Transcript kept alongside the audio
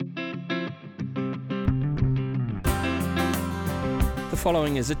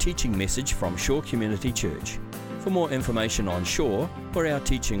following is a teaching message from Shore Community Church. For more information on Shore or our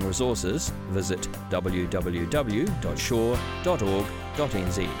teaching resources, visit www.shore.org.nz.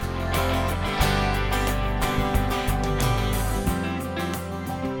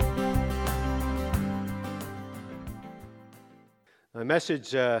 My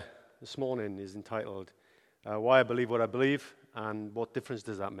message this morning is entitled, Why I Believe What I Believe and What Difference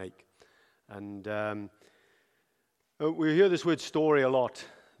Does That Make? And we hear this word story a lot.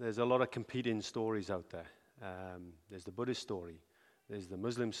 There's a lot of competing stories out there. There's the Buddhist story. There's the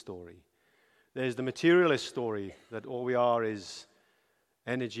Muslim story. There's the materialist story that all we are is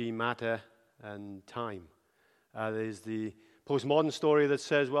energy, matter, and time. There's the postmodern story that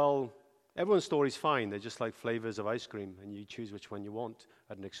says, well, everyone's story's fine. They're just like flavors of ice cream, and you choose which one you want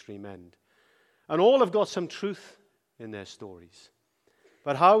at an extreme end. And all have got some truth in their stories.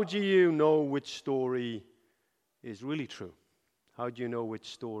 But how do you know which story is really true? How do you know which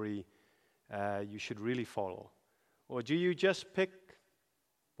story you should really follow? Or do you just pick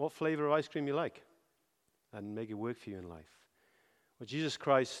what flavor of ice cream you like and make it work for you in life? Well, Jesus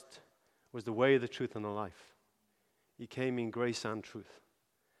Christ was the way, the truth, and the life. He came in grace and truth.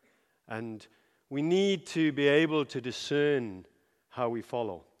 And we need to be able to discern how we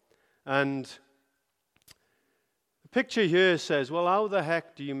follow. And the picture here says, well, how the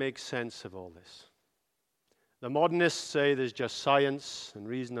heck do you make sense of all this? The modernists say there's just science and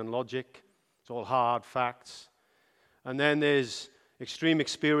reason and logic. It's all hard facts. And then there's extreme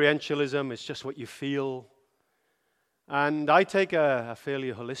experientialism. It's just what you feel. And I take a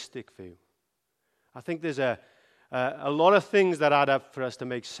fairly holistic view. I think there's a lot of things that add up for us to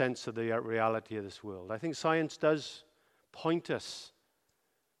make sense of the reality of this world. I think science does point us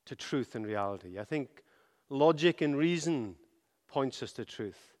to truth and reality. I think logic and reason points us to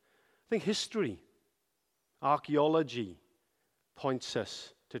truth. I think history, archaeology points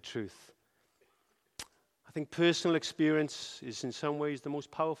us to truth. I think personal experience is in some ways the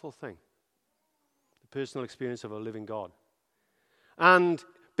most powerful thing. The personal experience of a living God. And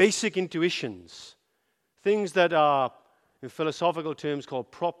basic intuitions, things that are, in philosophical terms,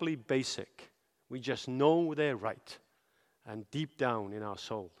 called properly basic. We just know they're right and deep down in our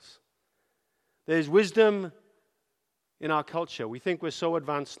souls. There's wisdom in our culture. We think we're so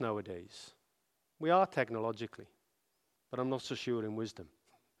advanced nowadays. We are technologically, but I'm not so sure in wisdom.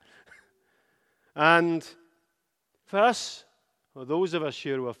 And for us, or those of us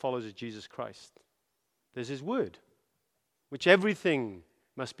here who are followers of Jesus Christ, there's His Word, which everything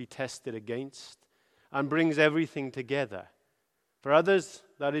must be tested against and brings everything together. For others,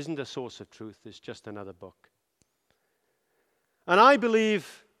 that isn't a source of truth, it's just another book. And I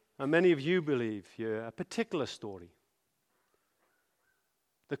believe, and many of you believe here, a particular story.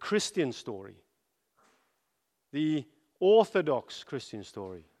 The Christian story. The Orthodox Christian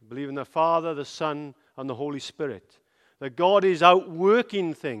story. I believe in the Father, the Son, and the Holy Spirit. That God is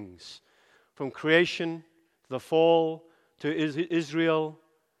outworking things from creation to the fall to Israel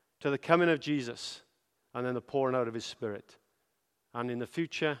to the coming of Jesus and then the pouring out of His Spirit. And in the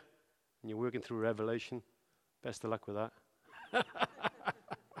future, and you're working through Revelation, best of luck with that.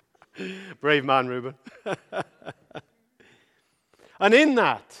 Brave man, Reuben. And in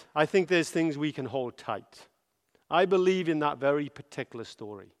that, I think there's things we can hold tight. I believe in that very particular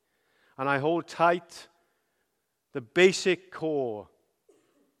story. And I hold tight the basic core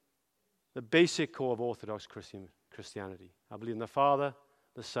of Orthodox Christianity. I believe in the Father,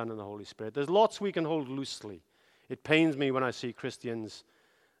 the Son, and the Holy Spirit. There's lots we can hold loosely. It pains me when I see Christians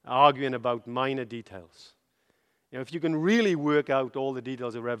arguing about minor details. You know, if you can really work out all the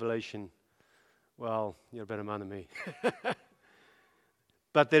details of Revelation, well, you're a better man than me.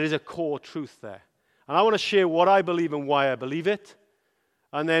 But there is a core truth there. And I want to share what I believe and why I believe it,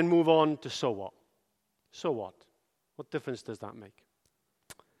 and then move on to so what. So what? What difference does that make?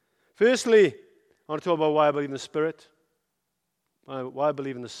 Firstly, I want to talk about why I believe in the Spirit, why I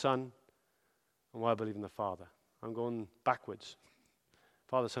believe in the Son, and why I believe in the Father. I'm going backwards.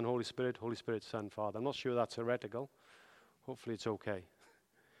 Father, Son, Holy Spirit, Son, Father. I'm not sure that's heretical. Hopefully it's okay.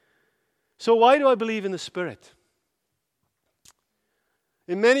 So why do I believe in the Spirit?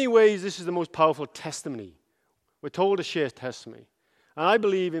 In many ways, this is the most powerful testimony. We're told to share testimony. And I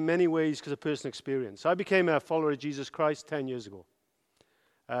believe in many ways because of personal experience. I became a follower of Jesus Christ 10 years ago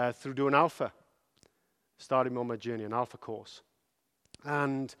through doing Alpha. Starting on my journey, an Alpha course.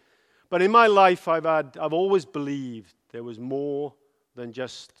 But in my life, I've always believed there was more than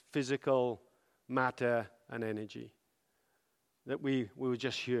just physical matter and energy. That we were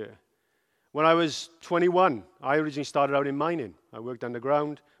just here. When I was 21, I originally started out in mining. I worked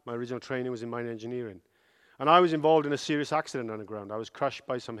underground. My original training was in mine engineering. And I was involved in a serious accident underground. I was crushed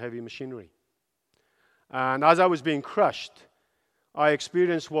by some heavy machinery. And as I was being crushed, I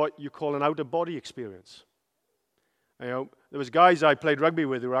experienced what you call an out-of-body experience. There was guys I played rugby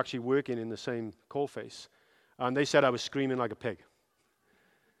with who were actually working in the same coalface, and they said I was screaming like a pig.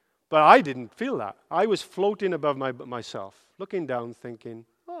 But I didn't feel that. I was floating above myself, looking down, thinking,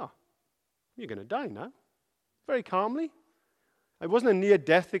 oh, you're going to die now. Very calmly. It wasn't a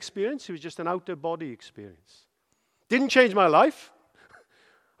near-death experience. It was just an out-of-body experience. Didn't change my life.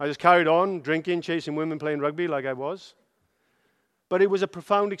 I just carried on drinking, chasing women, playing rugby like I was. But it was a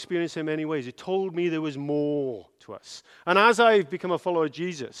profound experience in many ways. It told me there was more to us. And as I've become a follower of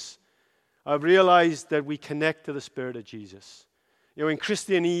Jesus, I've realized that we connect to the Spirit of Jesus. In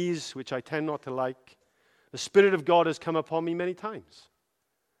Christianese, which I tend not to like, the Spirit of God has come upon me many times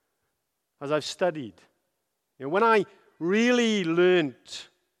as I've studied. When I really learned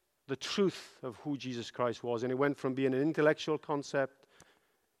the truth of who Jesus Christ was, and it went from being an intellectual concept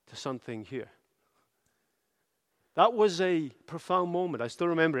to something here. That was a profound moment. I still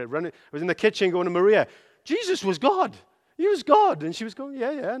remember it. I was in the kitchen going to Maria, Jesus was God. He was God. And she was going,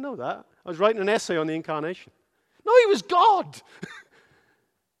 yeah, I know that. I was writing an essay on the incarnation. No, he was God.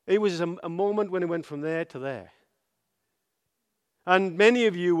 It was a moment when it went from there to there. And many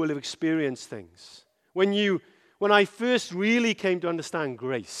of you will have experienced things. When I first really came to understand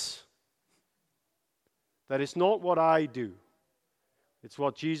grace, that it's not what I do, it's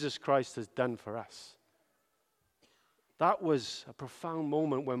what Jesus Christ has done for us. That was a profound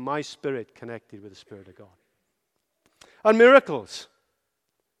moment when my spirit connected with the Spirit of God. And miracles.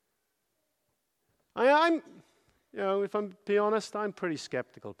 If I'm being honest, I'm a pretty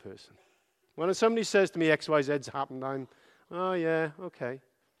skeptical person. When somebody says to me X, Y, Z's happened, oh yeah, okay.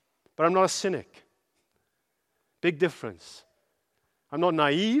 But I'm not a cynic. Big difference. I'm not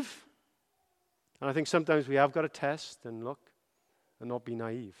naive. And I think sometimes we have got to test and look and not be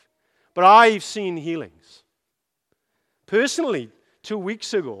naive. But I've seen healings. Personally, 2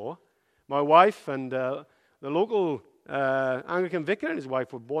 weeks ago, my wife and the local Anglican vicar and his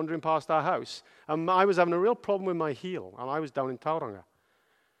wife were wandering past our house, and I was having a real problem with my heel, and I was down in Tauranga.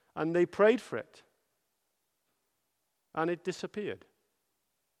 And they prayed for it, and it disappeared.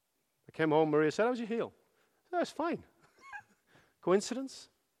 I came home, Maria said, how's your heel? I said, it's fine. Coincidence?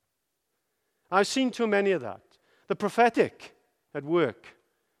 I've seen too many of that. The prophetic at work.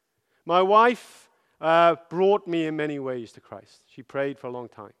 My wife brought me in many ways to Christ. She prayed for a long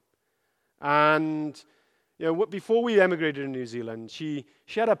time. And before we emigrated to New Zealand, she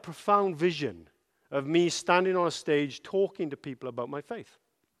had a profound vision of me standing on a stage talking to people about my faith.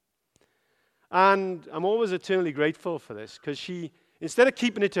 And I'm always eternally grateful for this, because she, instead of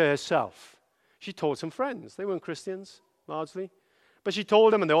keeping it to herself, she told some friends. They weren't Christians, largely. But she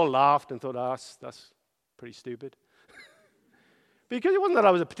told them, and they all laughed and thought, that's pretty stupid. Because it wasn't that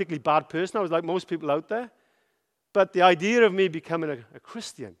I was a particularly bad person. I was like most people out there. But the idea of me becoming a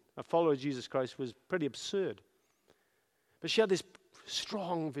Christian, a follower of Jesus Christ, was pretty absurd. But she had this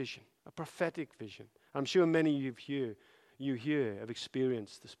strong vision, a prophetic vision. I'm sure many of you here have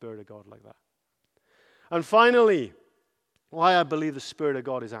experienced the Spirit of God like that. And finally, why I believe the Spirit of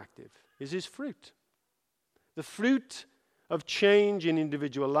God is active is His fruit. The fruit of change in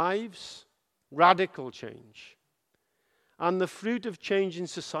individual lives, radical change, and the fruit of change in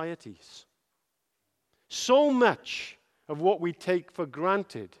societies. So much of what we take for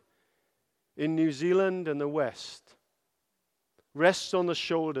granted in New Zealand and the West rests on the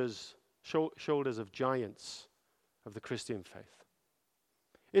shoulders of giants of the Christian faith.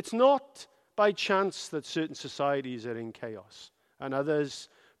 It's not by chance that certain societies are in chaos and others,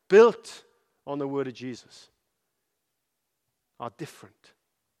 built on the word of Jesus, are different.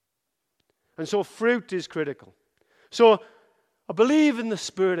 And so fruit is critical. So I believe in the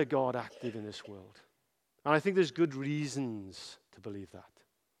Spirit of God active in this world. And I think there's good reasons to believe that.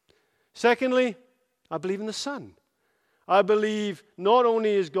 Secondly, I believe in the Son. I believe not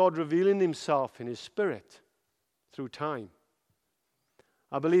only is God revealing Himself in His Spirit through time,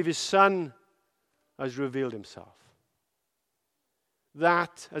 I believe His Son has revealed Himself.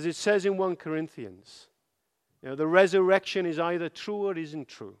 That, as it says in 1 Corinthians, the resurrection is either true or isn't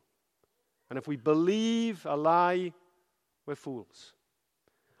true. And if we believe a lie, we're fools.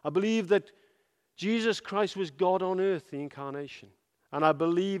 I believe that Jesus Christ was God on earth, the incarnation. And I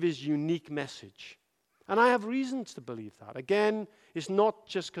believe His unique message. And I have reasons to believe that. Again, it's not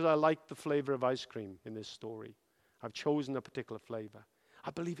just because I like the flavor of ice cream in this story. I've chosen a particular flavor.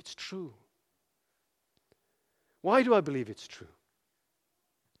 I believe it's true. Why do I believe it's true?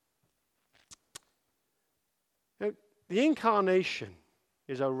 Now, the incarnation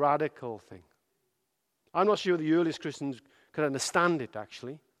is a radical thing. I'm not sure the earliest Christians could understand it,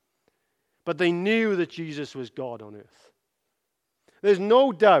 actually. But they knew that Jesus was God on earth. There's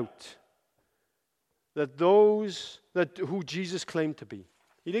no doubt that who Jesus claimed to be.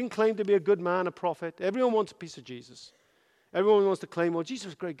 He didn't claim to be a good man, a prophet. Everyone wants a piece of Jesus. Everyone wants to claim, well, Jesus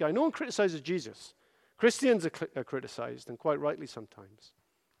was a great guy. No one criticizes Jesus. Christians are criticized, and quite rightly sometimes.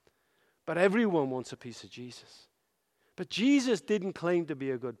 But everyone wants a piece of Jesus. But Jesus didn't claim to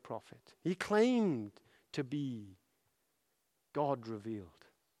be a good prophet. He claimed to be God revealed.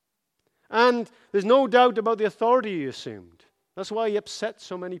 And there's no doubt about the authority he assumed. That's why he upset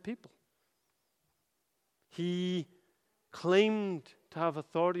so many people. He claimed to have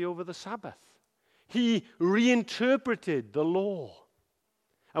authority over the Sabbath. He reinterpreted the law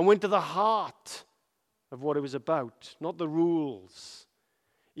and went to the heart of what it was about, not the rules.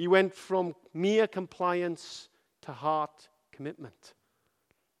 He went from mere compliance to heart commitment.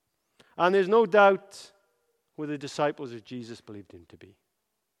 And there's no doubt who the disciples of Jesus believed him to be.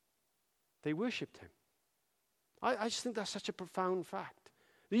 They worshipped him. I just think that's such a profound fact.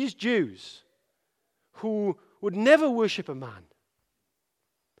 These Jews who would never worship a man.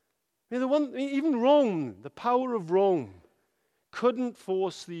 Even Rome, the power of Rome, couldn't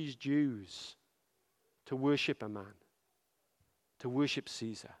force these Jews to worship a man, to worship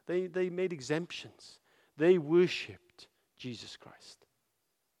Caesar. They made exemptions. They worshipped Jesus Christ.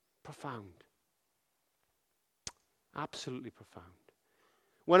 Profound. Absolutely profound.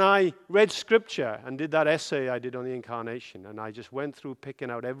 When I read Scripture and did that essay I did on the Incarnation, and I just went through picking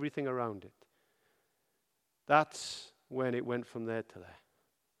out everything around it, that's when it went from there to there.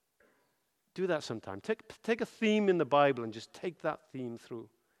 Do that sometime. Take a theme in the Bible and just take that theme through.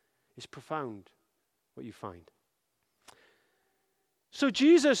 It's profound what you find. So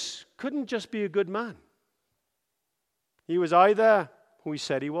Jesus couldn't just be a good man. He was either who he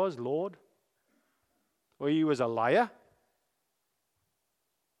said he was, Lord, or he was a liar,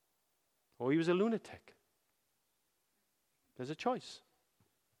 or he was a lunatic. There's a choice.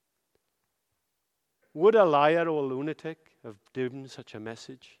 Would a liar or a lunatic have given such a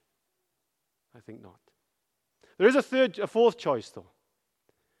message? I think not. There is a fourth choice, though.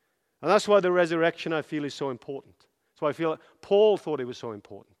 And that's why the resurrection, I feel, is so important. That's why I feel Paul thought it was so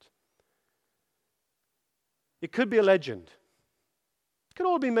important. It could be a legend. It could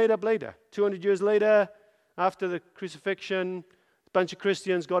all be made up later. 200 years later, after the crucifixion, a bunch of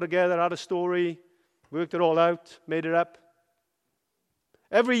Christians got together, had a story, worked it all out, made it up.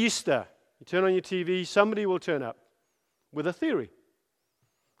 Every Easter, you turn on your TV, somebody will turn up with a theory,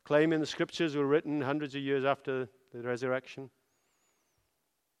 claiming the scriptures were written hundreds of years after the resurrection,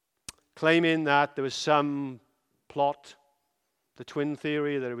 claiming that there was some plot, the twin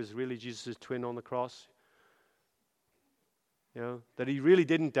theory, that it was really Jesus' twin on the cross. That he really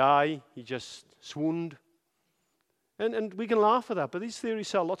didn't die, he just swooned. And we can laugh at that, but these theories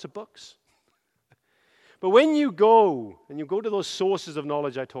sell lots of books. But when you go to those sources of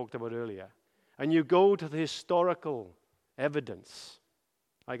knowledge I talked about earlier, and you go to the historical evidence,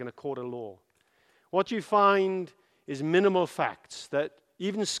 like in a court of law, what you find is minimal facts that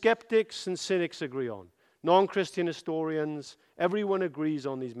even skeptics and cynics agree on. Non-Christian historians, everyone agrees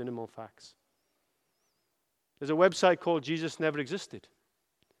on these minimal facts. There's a website called Jesus Never Existed.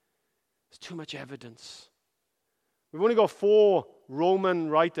 There's too much evidence. We've only got 4 Roman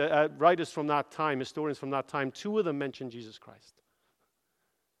writers from that time, historians from that time. 2 of them mention Jesus Christ.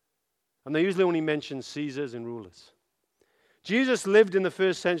 And they usually only mention Caesars and rulers. Jesus lived in the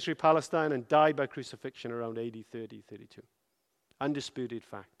 1st century Palestine and died by crucifixion around AD 30-32. Undisputed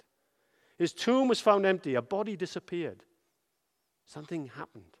fact. His tomb was found empty. A body disappeared. Something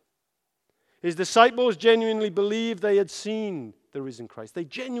happened. His disciples genuinely believed they had seen the risen Christ. They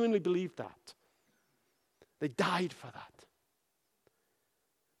genuinely believed that. They died for that.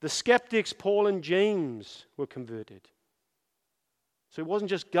 The skeptics, Paul and James, were converted. So it wasn't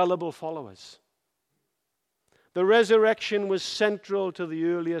just gullible followers. The resurrection was central to the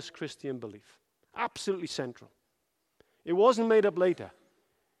earliest Christian belief. Absolutely central. It wasn't made up later.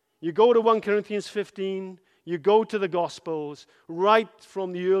 You go to 1 Corinthians 15, you go to the Gospels, right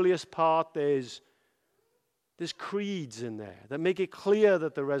from the earliest part, there's creeds in there that make it clear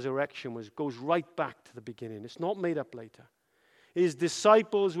that the resurrection goes right back to the beginning. It's not made up later. His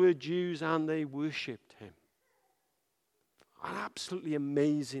disciples were Jews and they worshipped him. An absolutely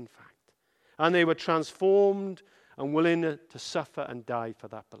amazing fact. And they were transformed and willing to suffer and die for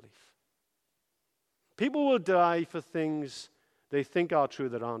that belief. People will die for things they think are true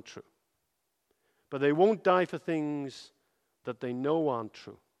that aren't true. But they won't die for things that they know aren't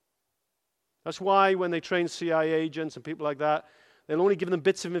true. That's why when they train CIA agents and people like that, they'll only give them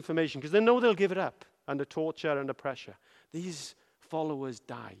bits of information because they know they'll give it up. under torture, under pressure. These followers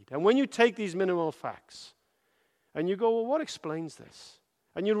died. And when you take these minimal facts and you go, well, what explains this?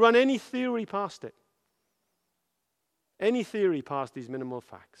 And you run any theory past it, any theory past these minimal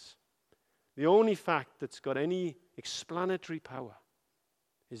facts, the only fact that's got any explanatory power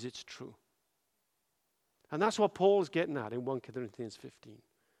is it's true. And that's what Paul's getting at in 1 Corinthians 15.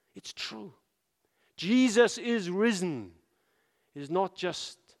 It's true. Jesus is risen is not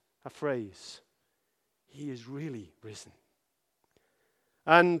just a phrase. He is really risen.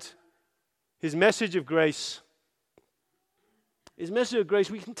 And his message of grace,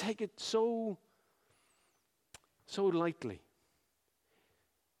 we can take it so lightly.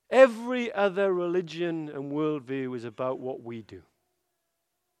 Every other religion and worldview is about what we do.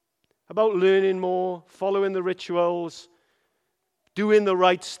 About learning more, following the rituals, doing the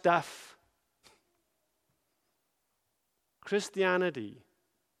right stuff. Christianity,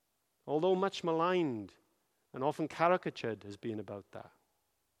 although much maligned and often caricatured, has been about that.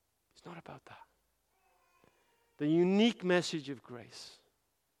 It's not about that. The unique message of grace.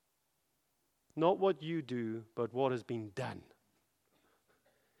 Not what you do, but what has been done.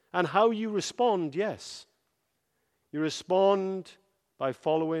 And how you respond, yes. You respond by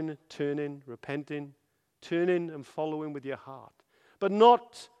following, turning, repenting, turning and following with your heart. But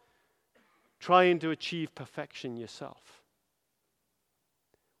not trying to achieve perfection yourself.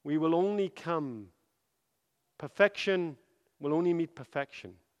 We will only perfection will only meet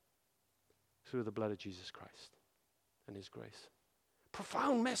perfection through the blood of Jesus Christ and his grace.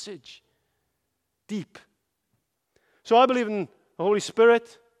 Profound message. Deep. So I believe in the Holy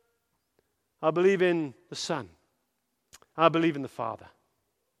Spirit. I believe in the Son. I believe in the Father.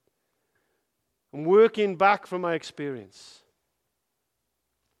 I'm working back from my experience.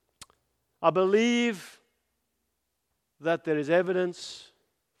 I believe that there is evidence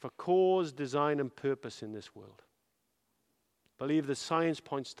for cause, design, and purpose in this world. I believe that science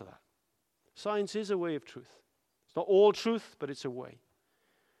points to that. Science is a way of truth. It's not all truth, but it's a way.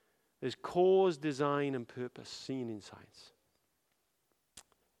 There's cause, design, and purpose seen in science.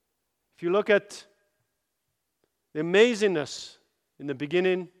 If you look at the amazingness in the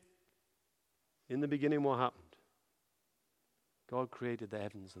beginning what happened? God created the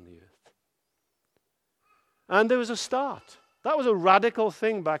heavens and the earth. And there was a start. That was a radical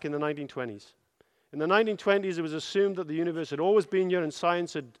thing back in the 1920s. In the 1920s, it was assumed that the universe had always been here and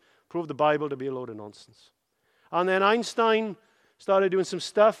science had proved the Bible to be a load of nonsense. And then Einstein started doing some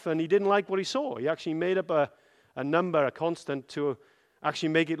stuff and he didn't like what he saw. He actually made up a number, a constant, to actually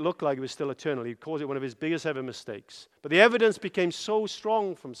make it look like it was still eternal. He caused it one of his biggest ever mistakes. But the evidence became so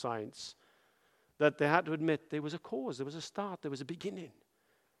strong from science that they had to admit there was a cause, there was a start, there was a beginning.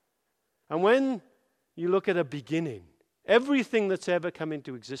 And when you look at a beginning, everything that's ever come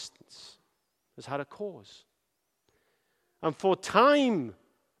into existence has had a cause. And for time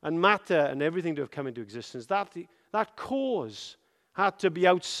and matter and everything to have come into existence, that cause had to be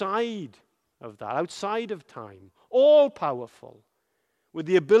outside of that, outside of time, all powerful, with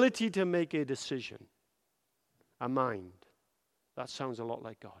the ability to make a decision, a mind. That sounds a lot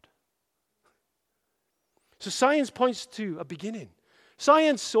like God. So science points to a beginning.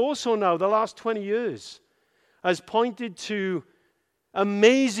 Science also now, the last 20 years, has pointed to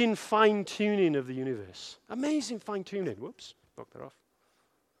amazing fine-tuning of the universe. Amazing fine-tuning. Whoops, knocked that off.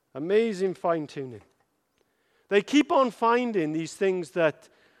 Amazing fine-tuning. They keep on finding these things that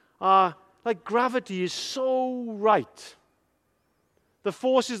are, like gravity is so right. The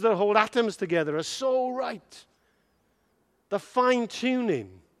forces that hold atoms together are so right. The fine-tuning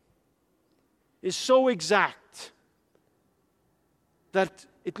is so exact that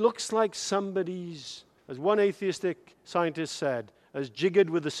it looks like somebody's, as one atheistic scientist said, has jiggered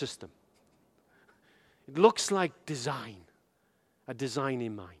with the system. It looks like design, a design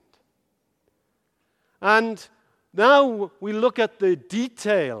in mind. And now we look at the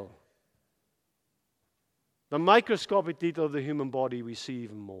detail, the microscopic detail of the human body, we see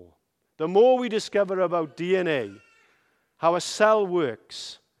even more. The more we discover about DNA, how a cell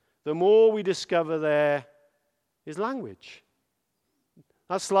works, the more we discover there is language.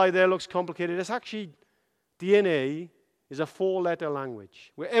 That slide there looks complicated. It's actually, DNA is a 4-letter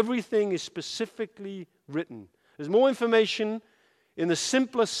language where everything is specifically written. There's more information in the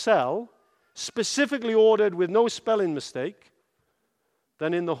simplest cell, specifically ordered with no spelling mistake,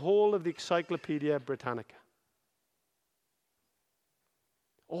 than in the whole of the Encyclopedia Britannica.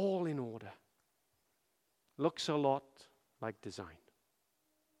 All in order. Looks a lot like design.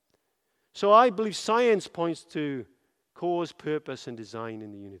 So I believe science points to cause, purpose, and design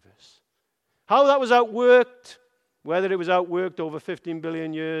in the universe. How that was outworked Whether it was outworked over 15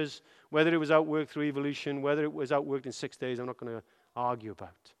 billion years, whether it was outworked through evolution, whether it was outworked in 6 days, I'm not going to argue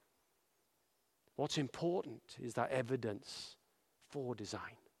about. What's important is that evidence for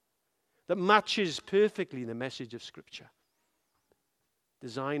design that matches perfectly the message of Scripture.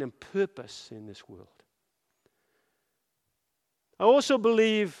 Design and purpose in this world. I also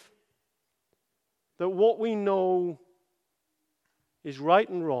believe that what we know is right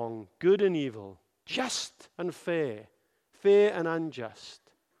and wrong, good and evil, just and fair, fair and unjust,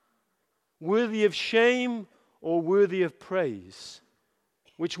 worthy of shame or worthy of praise,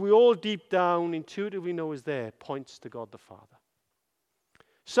 which we all deep down intuitively know is there, points to God the Father.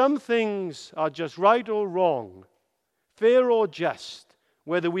 Some things are just right or wrong, fair or just,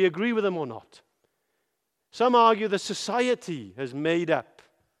 whether we agree with them or not. Some argue that society has made up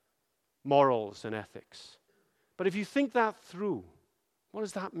morals and ethics. But if you think that through, what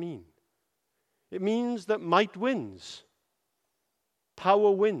does that mean? It means that might wins.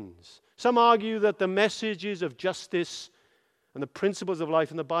 Power wins. Some argue that the messages of justice and the principles of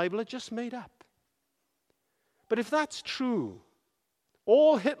life in the Bible are just made up. But if that's true,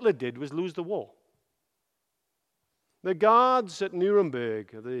 all Hitler did was lose the war. The guards at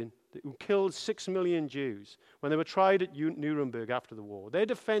Nuremberg, who killed 6 million Jews, when they were tried at Nuremberg after the war, their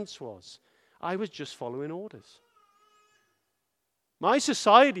defense was, I was just following orders. My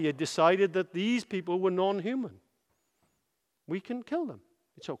society had decided that these people were non-human. We can kill them.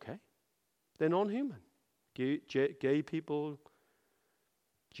 It's okay. They're non-human. Gay people,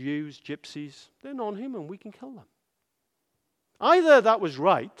 Jews, gypsies, they're non-human. We can kill them. Either that was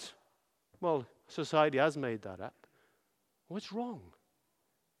right, well, society has made that up, or it's wrong.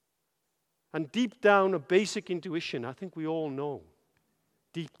 And deep down, a basic intuition, I think we all know,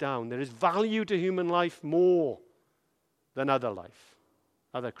 deep down, there is value to human life more than other life,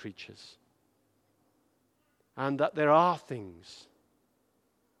 other creatures. And that there are things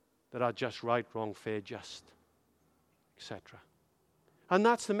that are just right, wrong, fair, just, etc. And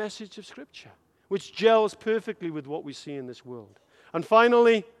that's the message of Scripture, which gels perfectly with what we see in this world. And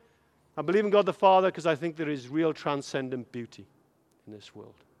finally, I believe in God the Father because I think there is real transcendent beauty in this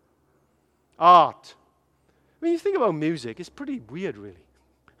world. Art. When you think about music, it's pretty weird, really.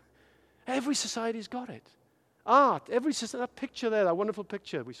 Every society's got it. Art, that picture there, that wonderful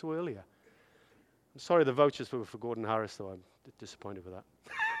picture we saw earlier. I'm sorry the vouchers for Gordon Harris, though. I'm disappointed with that.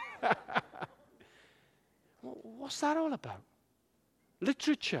 What's that all about?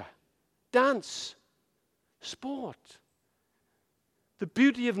 Literature, dance, sport, the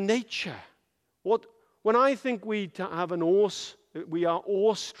beauty of nature. When I think we are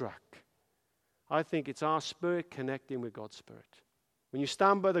awestruck, I think it's our spirit connecting with God's Spirit. When you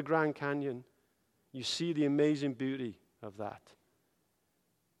stand by the Grand Canyon, you see the amazing beauty of that.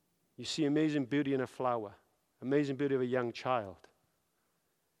 You see amazing beauty in a flower, amazing beauty of a young child.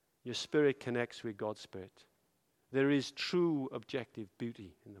 Your spirit connects with God's Spirit. There is true objective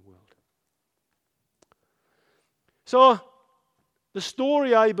beauty in the world. So, the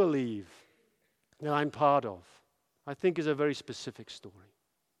story I believe that I'm part of, I think is a very specific story.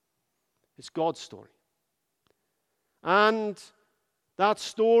 It's God's story. And that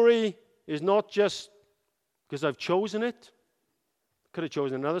story is not just because I've chosen it. Could have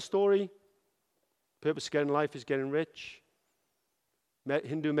chosen another story. Purpose of getting life is getting rich.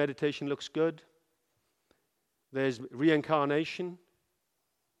 Hindu meditation looks good. There's reincarnation.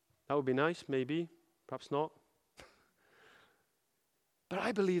 That would be nice, maybe. Perhaps not. But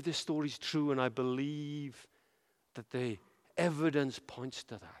I believe this story is true, and I believe that the evidence points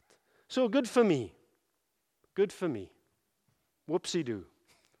to that. So good for me. Good for me. Whoopsie-doo.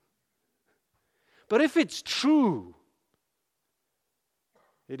 But if it's true,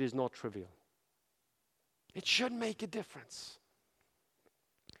 it is not trivial. It should make a difference.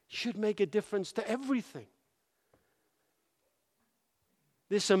 It should make a difference to everything.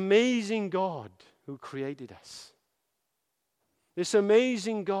 This amazing God who created us. This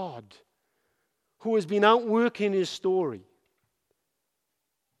amazing God who has been out working his story.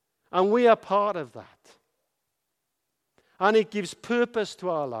 And we are part of that. And it gives purpose to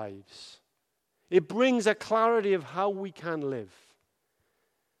our lives. It brings a clarity of how we can live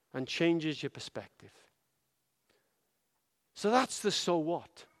and changes your perspective. So that's the so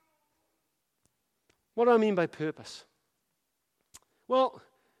what. What do I mean by purpose? Well,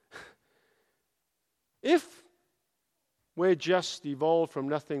 if we're just evolved from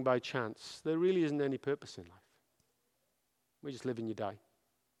nothing by chance, there really isn't any purpose in life. We just live and you die.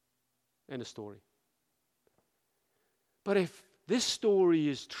 End of story. But if this story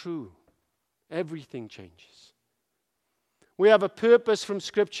is true, everything changes. We have a purpose from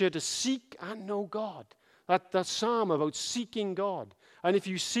Scripture to seek and know God. That psalm about seeking God. And if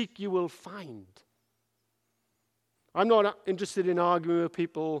you seek, you will find. I'm not interested in arguing with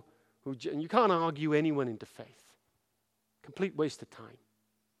people and you can't argue anyone into faith. Complete waste of time.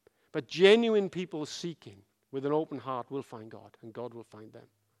 But genuine people seeking with an open heart will find God, and God will find them.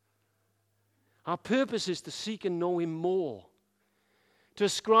 Our purpose is to seek and know Him more. To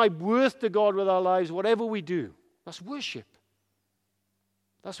ascribe worth to God with our lives, whatever we do. That's worship.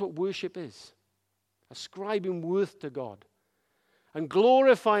 That's what worship is. Ascribing worth to God. And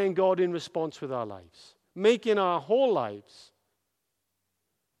glorifying God in response with our lives. Making our whole lives,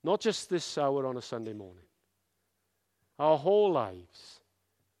 not just this hour on a Sunday morning, our whole lives,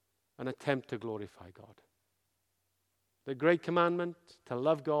 an attempt to glorify God. The great commandment, to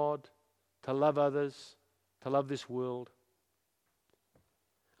love God, to love others, to love this world.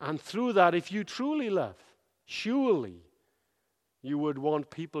 And through that, if you truly love, surely you would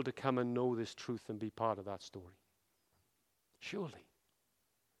want people to come and know this truth and be part of that story. Surely.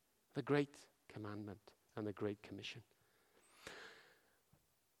 The great commandment and the great commission.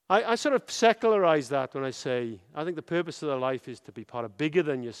 I sort of secularize that when I say, I think the purpose of their life is to be part of bigger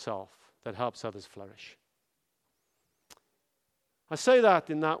than yourself that helps others flourish. I say that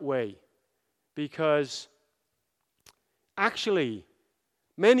in that way because actually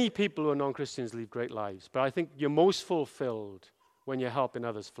many people who are non-Christians lead great lives, but I think you're most fulfilled when you're helping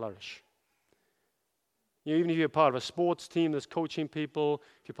others flourish. You know, even if you're part of a sports team that's coaching people,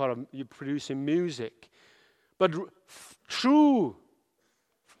 if you're producing music. But true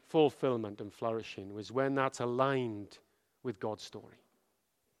fulfillment and flourishing was when that's aligned with God's story.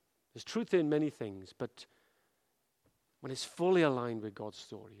 There's truth in many things, but when it's fully aligned with God's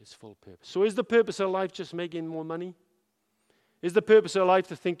story, it's full purpose. So is the purpose of life just making more money? Is the purpose of life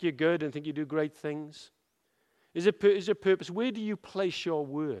to think you're good and think you do great things? Is your purpose, where do you place your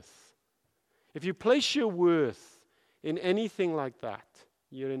worth? If you place your worth in anything like that,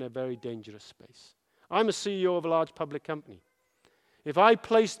 you're in a very dangerous space. I'm a CEO of a large public company. If I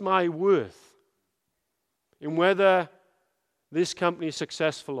placed my worth in whether this company is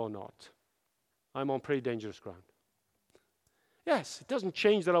successful or not, I'm on pretty dangerous ground. Yes, it doesn't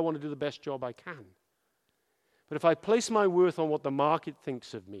change that I want to do the best job I can. But if I place my worth on what the market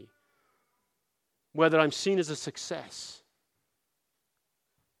thinks of me, whether I'm seen as a success,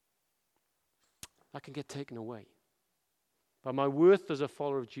 that can get taken away. But my worth as a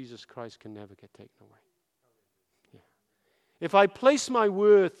follower of Jesus Christ can never get taken away. Yeah. If I place my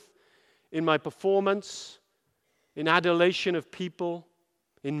worth in my performance, in adulation of people,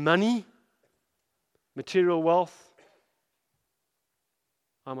 in money, material wealth,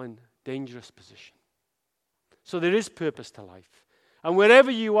 I'm in a dangerous position. So there is purpose to life. And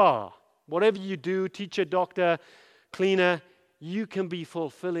wherever you are, whatever you do, teacher, doctor, cleaner, you can be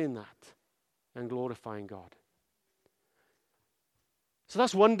fulfilling that and glorifying God. So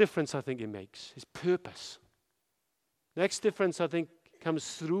that's one difference I think it makes, is purpose. Next difference I think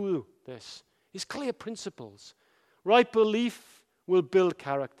comes through this is clear principles. Right belief will build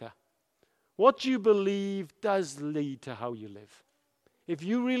character. What you believe does lead to how you live. If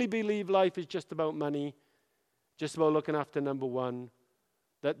you really believe life is just about money, just about looking after number one,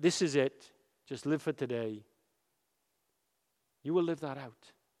 that this is it, just live for today, you will live that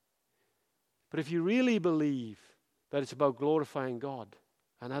out. But if you really believe that it's about glorifying God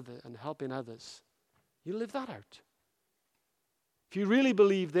and helping others, you live that out. If you really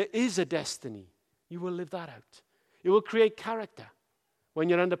believe there is a destiny, you will live that out. It will create character when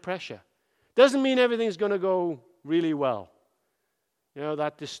you're under pressure. Doesn't mean everything's going to go really well. You know,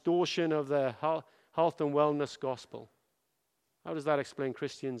 that distortion of the health and wellness gospel. How does that explain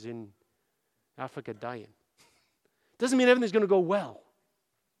Christians in Africa dying? Doesn't mean everything's going to go well.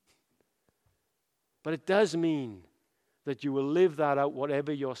 But it does mean that you will live that out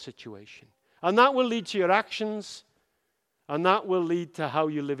whatever your situation. And that will lead to your actions, and that will lead to how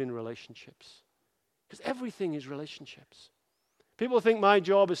you live in relationships. Because everything is relationships. People think my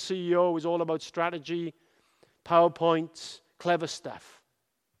job as CEO is all about strategy, PowerPoints, clever stuff.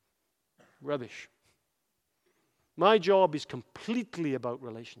 Rubbish. My job is completely about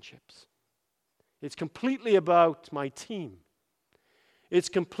relationships. It's completely about my team. It's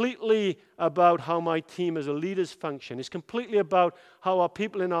completely about how my team as a leaders function. It's completely about how our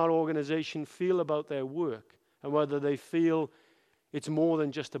people in our organization feel about their work and whether they feel it's more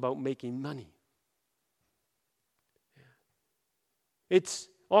than just about making money. It's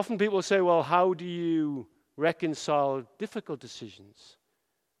often people say, well, how do you reconcile difficult decisions?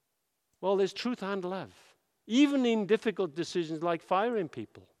 Well, there's truth and love. Even in difficult decisions like firing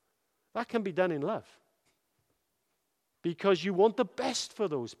people, that can be done in love. Because you want the best for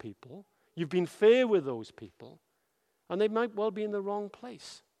those people. You've been fair with those people, and they might well be in the wrong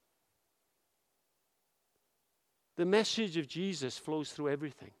place. The message of Jesus flows through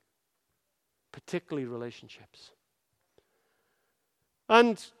everything, particularly relationships.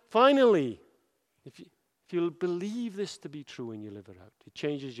 And finally, if you'll believe this to be true and you live it out, it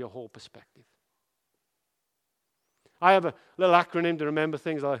changes your whole perspective. I have a little acronym to remember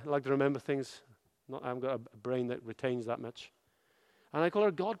things. I like to remember things. I haven't got a brain that retains that much. And I call it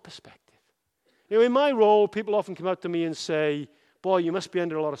a God perspective. You know, in my role, people often come out to me and say, boy, you must be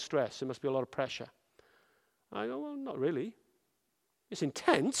under a lot of stress. There must be a lot of pressure. I go, well, not really. It's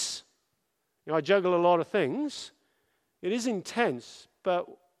intense. You know, I juggle a lot of things. It is intense, but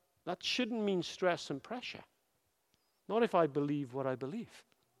that shouldn't mean stress and pressure. Not if I believe what I believe.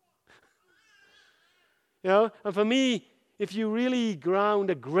 You know, and for me, if you really ground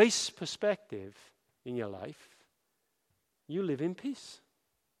a grace perspective in your life, you live in peace.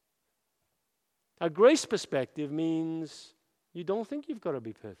 A grace perspective means you don't think you've got to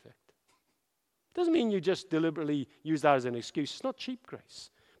be perfect. It doesn't mean you just deliberately use that as an excuse. It's not cheap grace,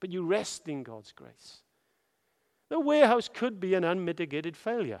 but you rest in God's grace. The warehouse could be an unmitigated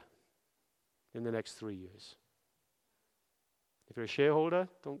failure in the next 3 years. If you're a shareholder,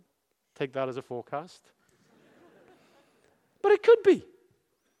 don't take that as a forecast. But it could be.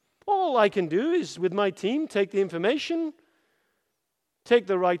 All I can do is, with my team, take the information, take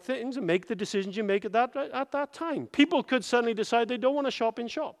the right things, and make the decisions you make at that time. People could suddenly decide they don't want to shop in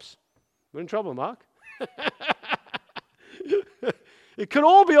shops. We're in trouble, Mark. It could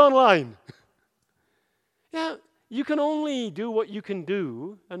all be online. Yeah, you can only do what you can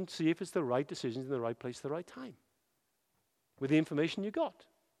do and see if it's the right decisions in the right place at the right time. With the information you got.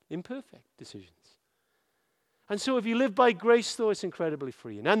 Imperfect decisions. And so if you live by grace, though, it's incredibly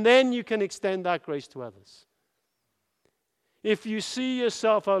freeing. And then you can extend that grace to others. If you see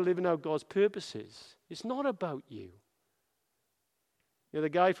yourself out living out God's purposes, it's not about you. You know, the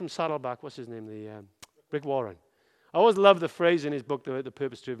guy from Saddleback, what's his name? Rick Warren. I always love the phrase in his book, The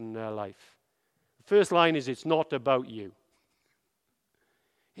Purpose-Driven Life. The first line is, it's not about you.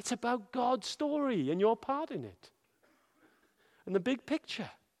 It's about God's story and your part in it. And the big picture.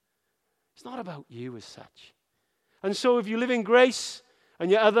 It's not about you as such. And so if you live in grace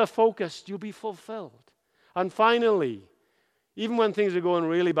and you're other focused, you'll be fulfilled. And finally, even when things are going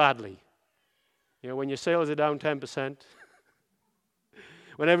really badly, you know, when your sales are down 10%,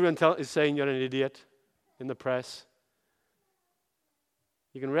 when everyone is saying you're an idiot in the press,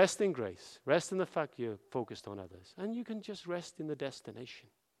 you can rest in grace, rest in the fact you're focused on others, and you can just rest in the destination.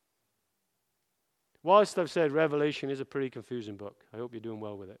 Whilst I've said Revelation is a pretty confusing book, I hope you're doing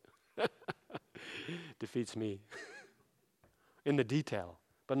well with it. Defeats me in the detail,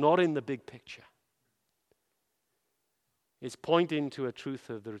 but not in the big picture. It's pointing to a truth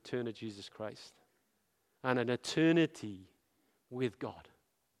of the return of Jesus Christ and an eternity with God.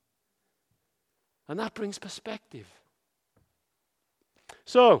 And that brings perspective.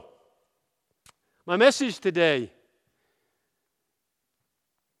 So, my message today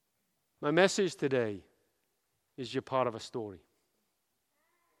is you're part of a story.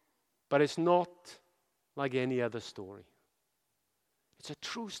 But it's not like any other story. It's a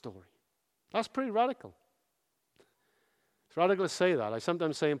true story. That's pretty radical. It's radical to say that. I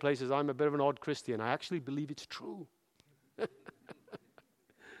sometimes say in places, I'm a bit of an odd Christian. I actually believe it's true.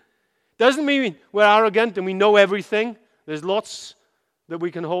 Doesn't mean we're arrogant and we know everything. There's lots that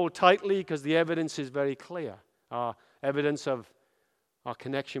we can hold tightly because the evidence is very clear. Our evidence of our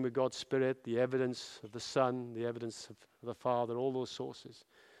connection with God's Spirit, the evidence of the Son, the evidence of the Father, all those sources.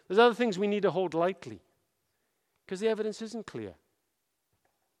 There's other things we need to hold lightly because the evidence isn't clear.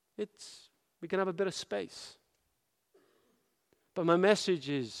 We can have a bit of space. But my message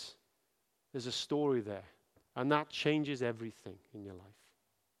is there's a story there, and that changes everything in your life.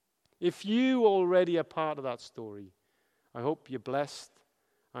 If you already are part of that story, I hope you're blessed.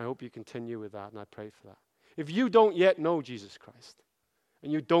 I hope you continue with that, and I pray for that. If you don't yet know Jesus Christ,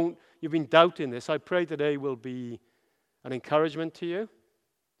 and you've been doubting this, I pray today will be an encouragement to you,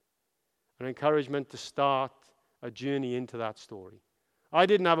 an encouragement to start a journey into that story. I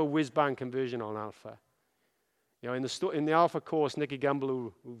didn't have a whiz-bang conversion on Alpha. You know, in the Alpha course, Nicky Gamble,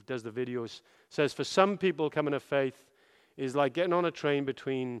 who does the videos, says for some people coming to faith is like getting on a train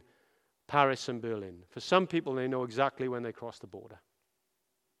between Paris and Berlin. For some people, they know exactly when they cross the border.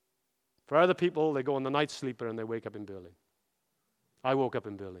 For other people, they go on the night sleeper and they wake up in Berlin. I woke up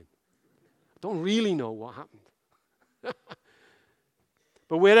in Berlin. I don't really know what happened.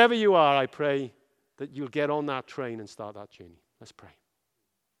 But wherever you are, I pray that you'll get on that train and start that journey. Let's pray.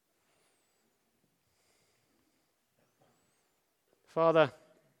 Father,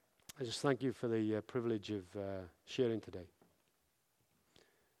 I just thank you for the privilege of sharing today.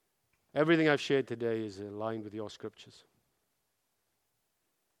 Everything I've shared today is aligned with your scriptures.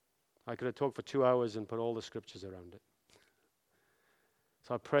 I could have talked for 2 hours and put all the scriptures around it.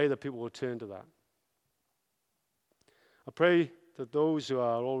 So I pray that people will turn to that. I pray that those who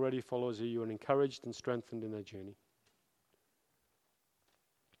are already followers of you are encouraged and strengthened in their journey.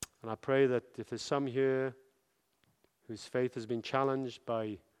 And I pray that if there's some here whose faith has been challenged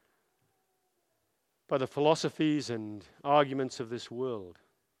by the philosophies and arguments of this world,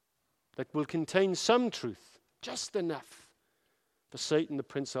 that will contain some truth, just enough for Satan, the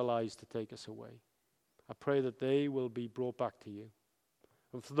prince of lies, to take us away. I pray that they will be brought back to you.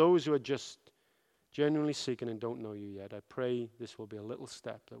 And for those who are just genuinely seeking and don't know you yet, I pray this will be a little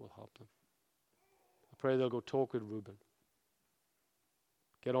step that will help them. I pray they'll go talk with Reuben,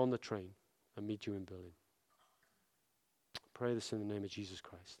 get on the train, and meet you in Berlin. I pray this in the name of Jesus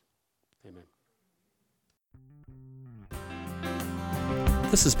Christ. Amen.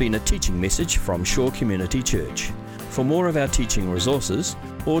 This has been a teaching message from Shore Community Church. For more of our teaching resources,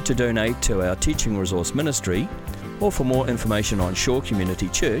 or to donate to our teaching resource ministry, or for more information on Shore Community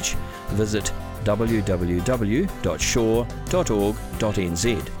Church, visit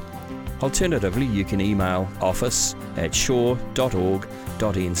www.shore.org.nz. Alternatively, you can email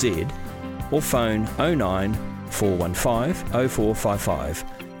office@shore.org.nz or phone 09 415 0455.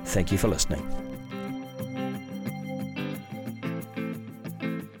 Thank you for listening.